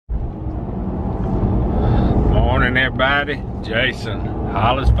morning, everybody. Jason,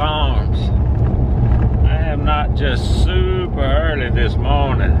 Hollis Farms. I am not just super early this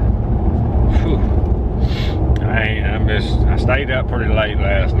morning. Whew. I stayed up pretty late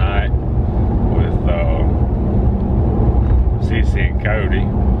last night with Cece and Cody,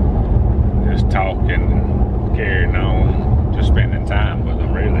 just talking and carrying on, just spending time with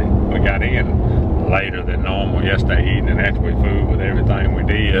them. Really, we got in later than normal yesterday evening after we fooled with everything we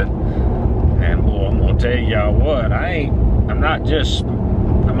did. And boy, I'm gonna tell y'all what, I'm not just,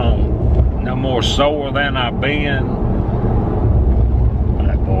 no more sore than I've been.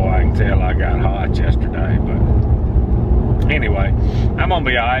 But boy, I can tell I got hot yesterday. But anyway, I'm gonna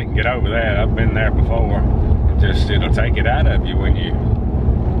be all right and get over that. I've been there before. It'll take it out of you when you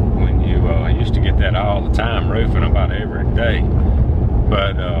used to get that all the time, roofing about every day.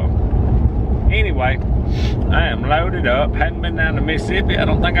 But anyway, I am loaded up. Hadn't been down to Mississippi. I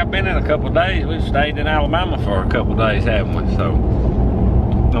don't think I've been in a couple of days. We've stayed in Alabama for a couple of days, haven't we? So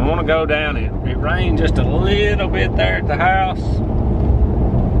I want to go down. It rained just a little bit there at the house,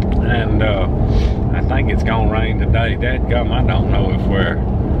 and I think it's gonna rain today. Dadgum, I don't know if we're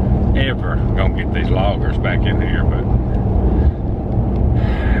ever gonna get these loggers back in here, but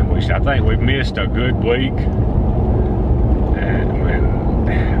I think we've missed a good week. And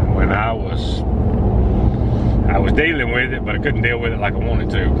when I was dealing with it, but I couldn't deal with it like I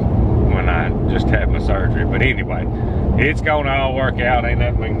wanted to when I just had my surgery. But anyway, it's gonna all work out. Ain't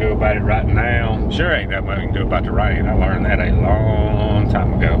nothing we can do about it right now. Sure ain't nothing we can do about the rain. I learned that a long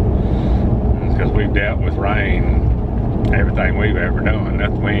time ago, because we've dealt with rain everything we've ever done.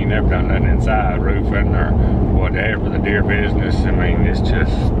 Nothing, we ain't never done nothing inside, roofing or whatever, the deer business. I mean, it's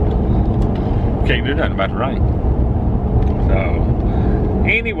just, can't do nothing about the rain. So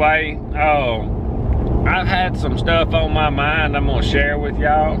anyway, I've had some stuff on my mind I'm gonna share with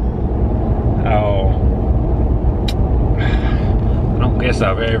y'all. I don't guess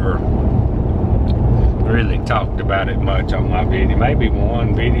I've ever really talked about it much on my video. Maybe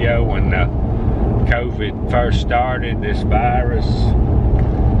one video when COVID first started, this virus.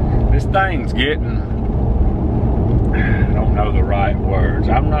 This thing's getting, I don't know the right words.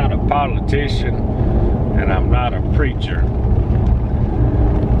 I'm not a politician and I'm not a preacher,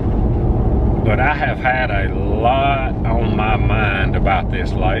 but I have had a lot on my mind about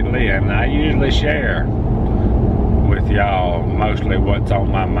this lately, and I usually share with y'all mostly what's on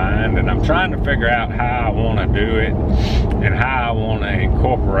my mind, and I'm trying to figure out how I want to do it and how I want to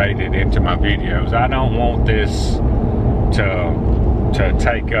incorporate it into my videos. I don't want this to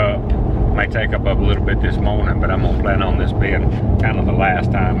take up, may take up a little bit this morning, but I'm gonna plan on this being kind of the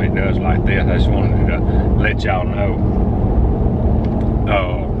last time it does like this. I just wanted to let y'all know.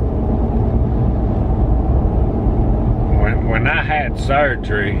 When I had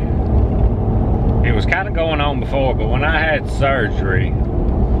surgery, it was kind of going on before, but when I had surgery,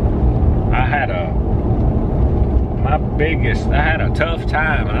 I had a tough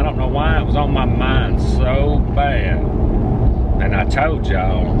time, and I don't know why it was on my mind so bad. And I told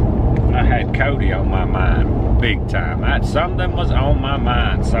y'all, I had Cody on my mind big time. Something was on my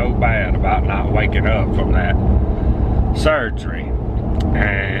mind so bad about not waking up from that surgery.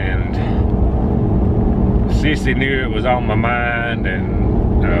 And Sissy knew it was on my mind, and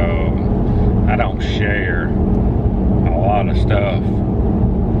I don't share a lot of stuff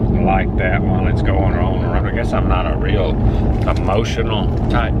like that while it's going on around. I guess I'm not a real emotional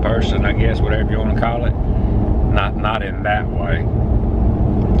type person, I guess, whatever you want to call it. Not in that way.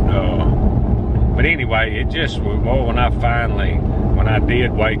 But anyway, it just, well, when I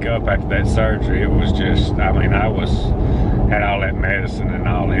did wake up after that surgery, it was just, I mean, had all that medicine and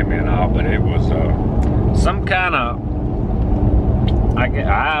all in me and all, but it was some kind of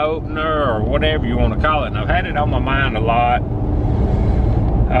eye-opener or whatever you want to call it, and I've had it on my mind a lot.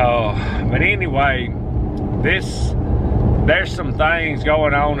 But anyway, there's some things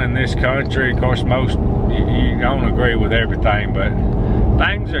going on in this country. Of course, you don't agree with everything, but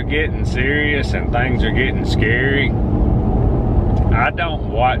things are getting serious and things are getting scary. I don't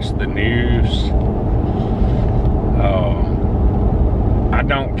watch the news. I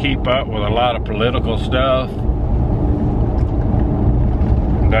don't keep up with a lot of political stuff,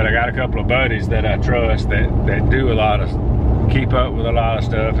 but I got a couple of buddies that I trust that do keep up with a lot of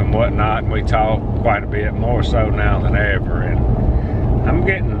stuff and whatnot, and we talk quite a bit, more so now than ever. And I'm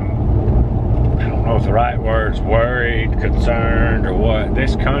getting, I don't know if the right word's worried, concerned, or what.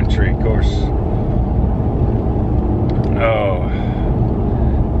 This country, of course,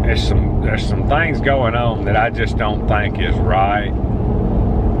 there's some things going on that I just don't think is right.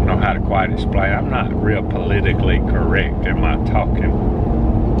 I don't know how to quite explain. I'm not real politically correct in my talking,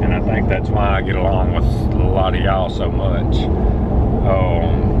 and I think that's why I get along with a lot of y'all so much.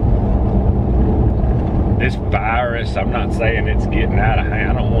 This virus, I'm not saying it's getting out of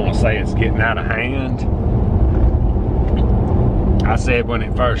hand. I don't want to say it's getting out of hand. I said when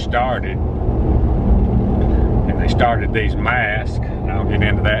it first started, and they started these masks, and I'll get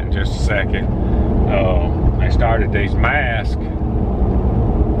into that in just a second. They started these masks.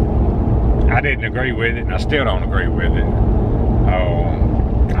 I didn't agree with it, and I still don't agree with it.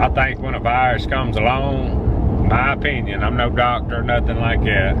 I think when a virus comes along, my opinion, I'm no doctor, nothing like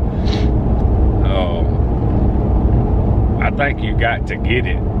that. I think you got to get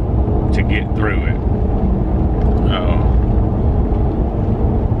it to get through it.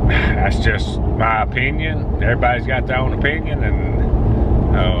 That's just my opinion. Everybody's got their own opinion, and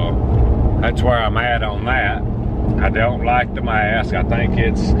that's where I'm at on that. I don't like the mask. I think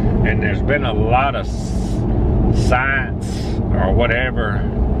it's, and there's been a lot of science or whatever,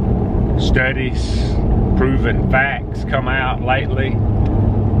 studies, proven facts come out lately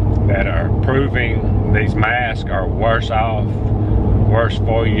that are proving these masks are worse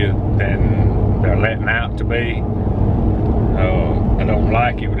for you than they're letting out to be. I don't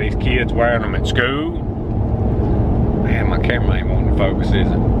like it with these kids wearing them at school. Man, my camera ain't wanting to focus, is it?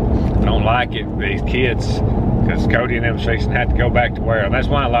 I don't like it with these kids, because Cody and them's fixing to have to go back to wearing them. That's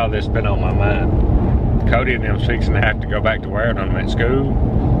why a lot of this has been on my mind. Cody and them's fixing to have to go back to wearing them at school.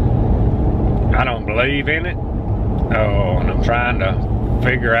 I don't believe in it. And I'm trying to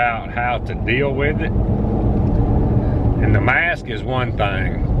figure out how to deal with it. And the mask is one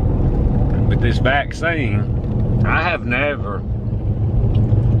thing. But this vaccine, I have never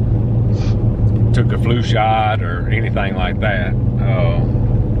took a flu shot or anything like that.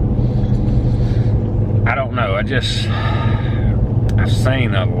 I don't know. I've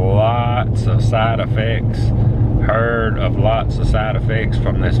seen lots of side effects, heard of lots of side effects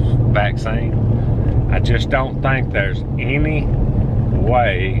from this vaccine. I just don't think there's any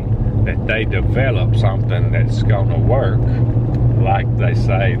way that they develop something that's gonna work like they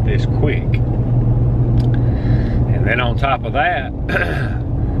say this quick. And then on top of that,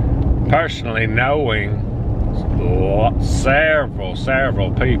 personally knowing several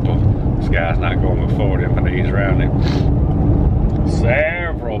people, this guy's not going forward if I knees around him,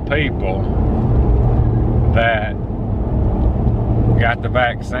 several people that got the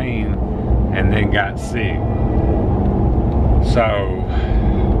vaccine and then got sick. So,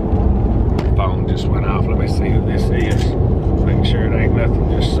 phone just went off. Let me see who this is. Make sure it ain't nothing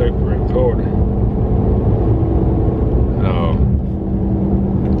just super important.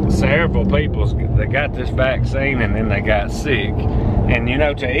 Several people that got this vaccine and then they got sick. And you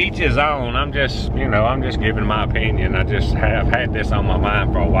know, to each his own. I'm just giving my opinion. I just have had this on my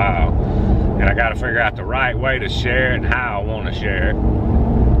mind for a while. And I gotta figure out the right way to share it and how I want to share it.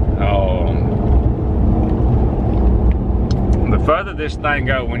 The further this thing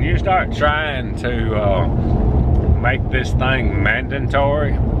goes, when you start trying to make this thing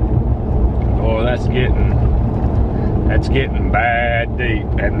mandatory, oh, that's getting bad deep.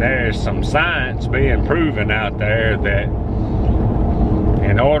 And there's some science being proven out there that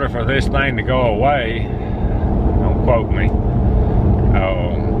in order for this thing to go away, don't quote me,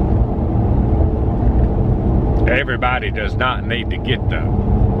 everybody does not need to get the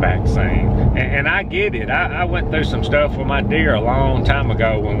vaccine. And I get it. I went through some stuff with my deer a long time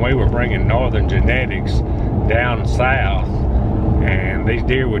ago when we were bringing northern genetics down south, and these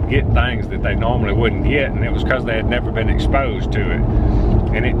deer would get things that they normally wouldn't get, and it was because they had never been exposed to it.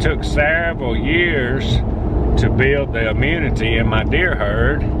 And it took several years to build the immunity in my deer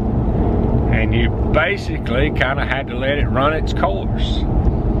herd, and you basically kind of had to let it run its course.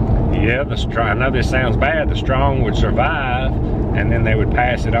 Yeah, I know this sounds bad, the strong would survive, and then they would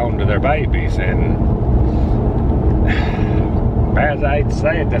pass it on to their babies. And bad as I hate to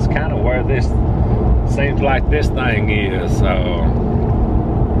say it, that's kind of where this seems like this thing is.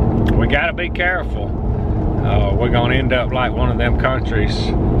 We gotta be careful. We're gonna end up like one of them countries,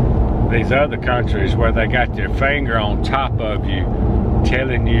 these other countries where they got their finger on top of you,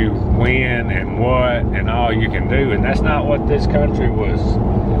 telling you when and what and all you can do. And that's not what this country was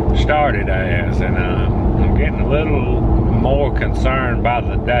started as. And I'm getting a little more concerned by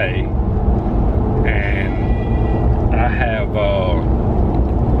the day. And I have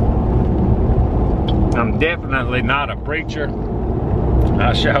I'm definitely not a preacher.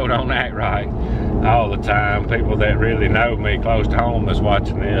 I sure don't act right all the time. People that really know me close to home is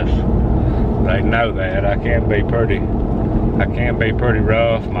watching this. They know that I can be pretty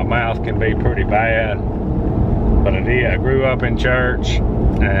rough. My mouth can be pretty bad. But I grew up in church,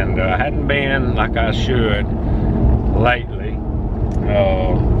 and I hadn't been like I should lately.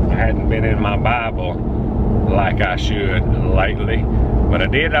 I hadn't been in my Bible like I should lately. But I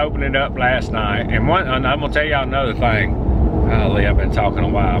did open it up last night. And I'm gonna tell y'all another thing. Golly, I've been talking a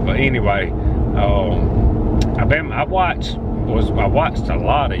while. But anyway, I watched a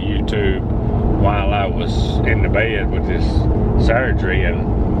lot of YouTube while I was in the bed with this surgery,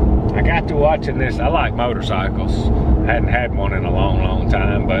 and I got to watching this. I like motorcycles. I hadn't had one in a long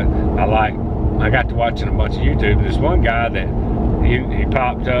time, but I got to watching a bunch of YouTube. There's one guy that he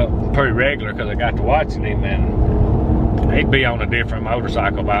popped up pretty regular because I got to watching him, and he'd be on a different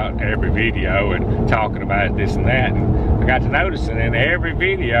motorcycle about every video and talking about this and that. And I got to noticing in every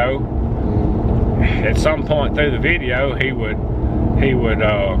video, at some point through the video, he would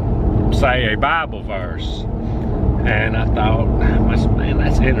say a Bible verse. And I thought, man,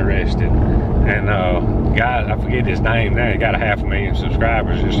 that's interesting. And guy, I forget his name now, he got 500,000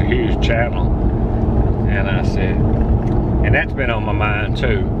 subscribers, just a huge channel. And I said, and that's been on my mind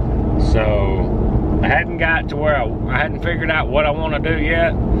too. So I hadn't got to where I hadn't figured out what I want to do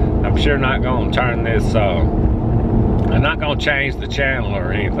yet. I'm sure not going to turn this, I'm not going to change the channel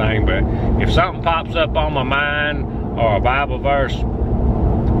or anything, but if something pops up on my mind or a Bible verse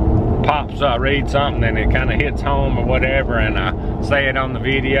pops up, read something and it kind of hits home or whatever, and I say it on the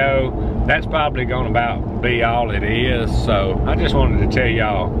video, that's probably going to be all it is. So I just wanted to tell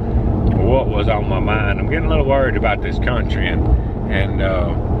y'all what was on my mind. I'm getting a little worried about this country, and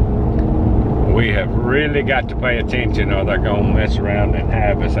we have really got to pay attention or they're going to mess around and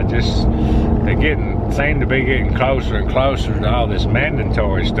have us. They seem to be getting closer and closer to all this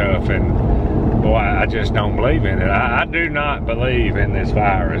mandatory stuff, and boy, I just don't believe in it. I do not believe in this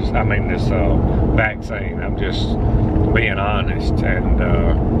virus. I mean, this vaccine. I'm just being honest, and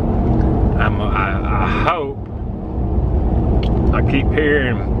I hope. I keep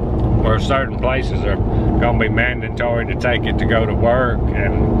hearing where certain places are going to be mandatory to take it to go to work,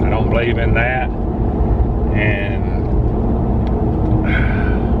 and I don't believe in that. And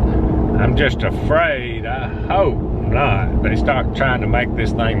I'm just afraid, I hope not, they start trying to make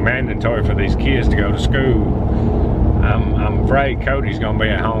this thing mandatory for these kids to go to school. I'm afraid Cody's going to be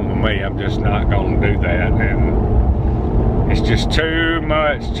at home with me. I'm just not going to do that. And it's just too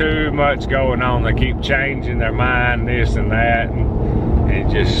much going on. They keep changing their mind, this and that. And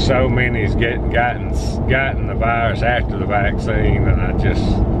just so many's gotten the virus after the vaccine, and I'm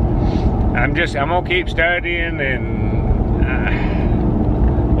gonna keep studying, and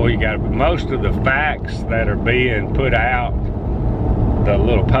well, most of the facts that are being put out, the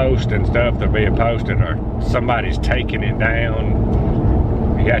little posts and stuff that are being posted, or somebody's taking it down.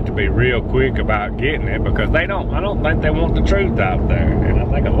 You have to be real quick about getting it, because I don't think they want the truth out there, and I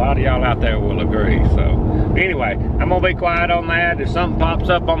think a lot of y'all out there will agree. So anyway, I'm gonna be quiet on that. If something pops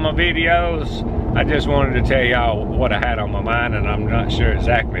up on my videos, I just wanted to tell y'all what I had on my mind, and I'm not sure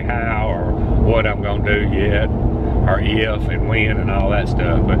exactly how or what I'm gonna do yet, or if and when and all that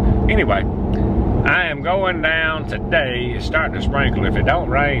stuff. But anyway, I am going down today. It's starting to sprinkle. If it don't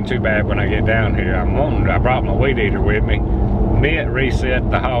rain too bad when I get down here, I brought my weed eater with me. Mitt reset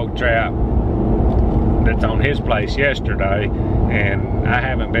the hog trap that's on his place yesterday, and I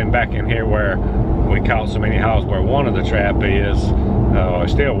haven't been back in here where we caught so many hogs where one of the trap is.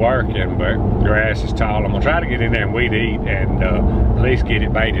 It's still working, but grass is tall. I'm gonna try to get in there and weed eat, and at least get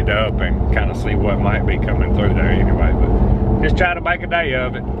it baited up and kind of see what might be coming through there anyway. But just try to make a day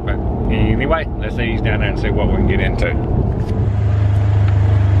of it. But anyway, let's ease down there and see what we can get into.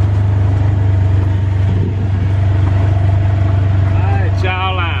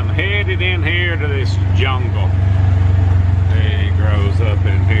 Y'all, I'm headed in here to this jungle. It grows up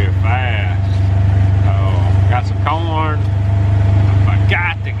in here fast. Got some corn. I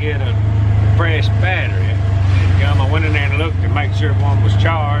got to get a fresh battery. I went in there and looked to make sure one was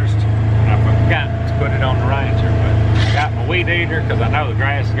charged, and I forgot to put it on the Ranger. But I got my weed eater because I know the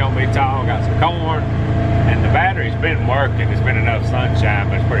grass is gonna be tall. Got some corn, and the battery's been working. It's been enough sunshine,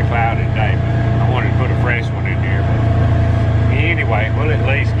 but it's pretty cloudy today. But I wanted to put a fresh one in here. Anyway, we'll at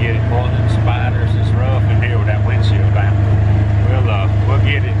least get it. Boy, them spiders is rough in here with that windshield down. We'll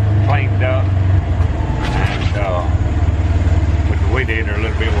get it cleaned up, and with the weed eater a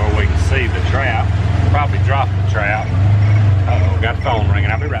little bit where we can see the trap. Probably drop the trap. Uh-oh, got the phone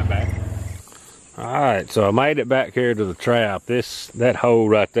ringing. I'll be right back. Alright, so I made it back here to the trap. That hole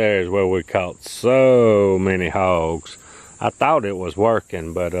right there is where we caught so many hogs. I thought it was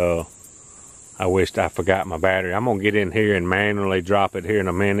working, but I wished I forgot my battery. I'm gonna get in here and manually drop it here in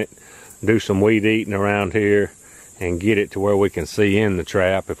a minute, do some weed eating around here, and get it to where we can see in the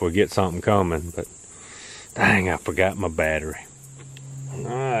trap if we get something coming. But dang, I forgot my battery.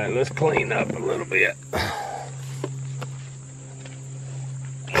 Alright, let's clean up a little bit.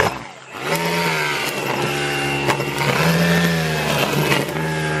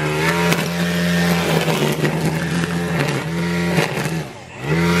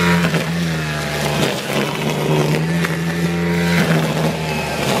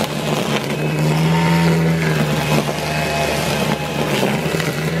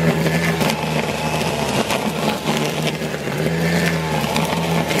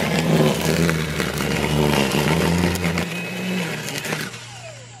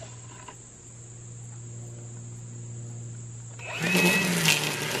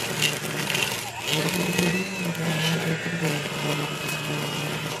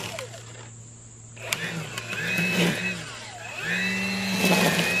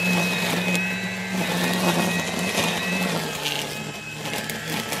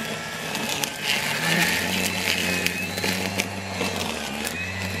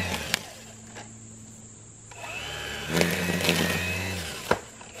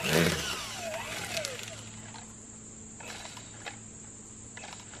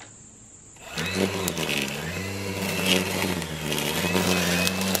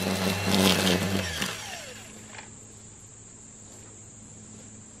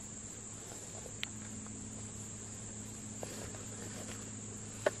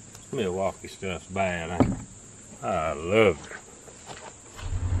 Milwaukee stuff's bad. I love it.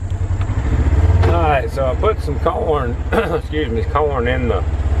 Alright, so I put some corn, excuse me, corn in the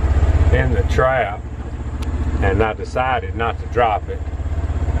trap, and I decided not to drop it.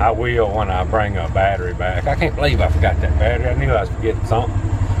 I will when I bring a battery back. I can't believe I forgot that battery. I knew I was forgetting something.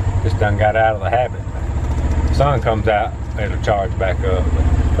 Just done got out of the habit. The sun comes out, it'll charge back up. But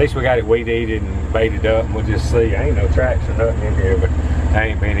at least we got it weed eated and baited up, and we'll just see. Ain't no tracks or nothing in here, but there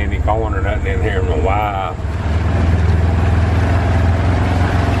ain't been any corn or nothing in here in a while.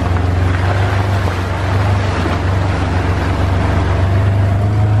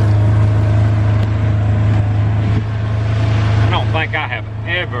 I think I have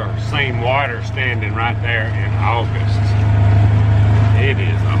ever seen water standing right there in August. It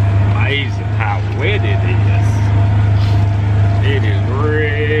is amazing how wet it is. It is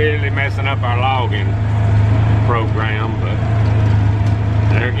really messing up our logging program, but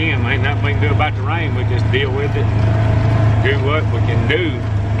there again, ain't nothing we can do about the rain. We just deal with it and do what we can do.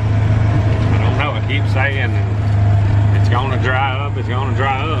 I don't know, I keep saying it's gonna dry up, it's gonna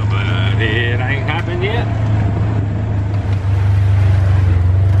dry up, but it ain't happened yet.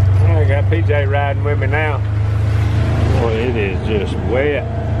 I got PJ riding with me now. Boy, it is just wet.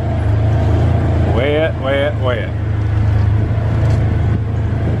 Wet, wet, wet.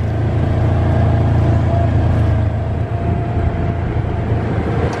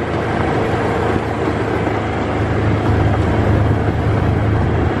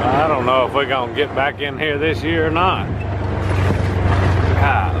 I don't know if we're gonna get back in here this year or not.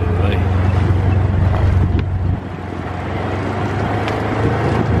 Golly.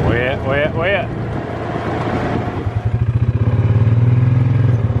 Wet, wet, wet.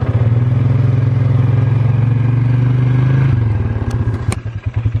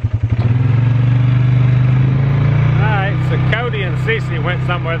 Alright, so Cody and Sissy went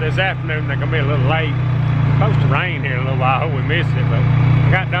somewhere this afternoon. They're gonna be a little late. It's supposed to rain here in a little while. I hope we miss it, but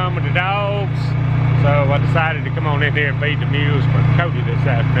I got done with the dogs, so I decided to come on in here and feed the mules for Cody this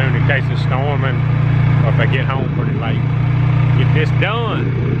afternoon in case it's storming or if I get home pretty late. Get this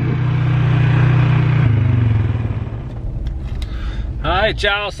done. Alright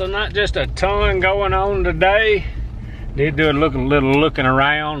y'all, so not just a ton going on today. Did do a little looking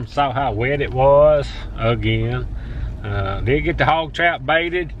around, saw how wet it was again. Did get the hog trap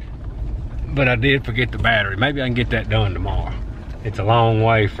baited, but I did forget the battery. Maybe I can get that done tomorrow. It's a long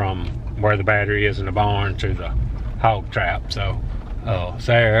way from where the battery is in the barn to the hog trap, so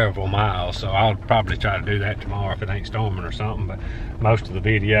several miles, so I'll probably try to do that tomorrow if it ain't storming or something. But most of the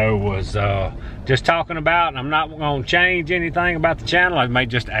video was just talking about, and I'm not going to change anything about the channel. I may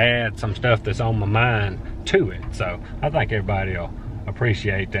just add some stuff that's on my mind to it, so I think everybody will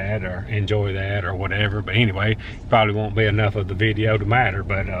appreciate that or enjoy that or whatever. But anyway, probably won't be enough of the video to matter,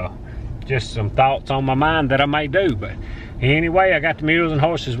 but just some thoughts on my mind that I may do. But anyway, I got the mules and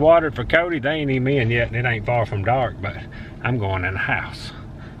horses watered for Cody. They ain't even in yet, and it ain't far from dark, but I'm going in the house.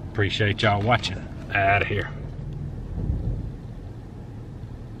 Appreciate y'all watching. Out of here.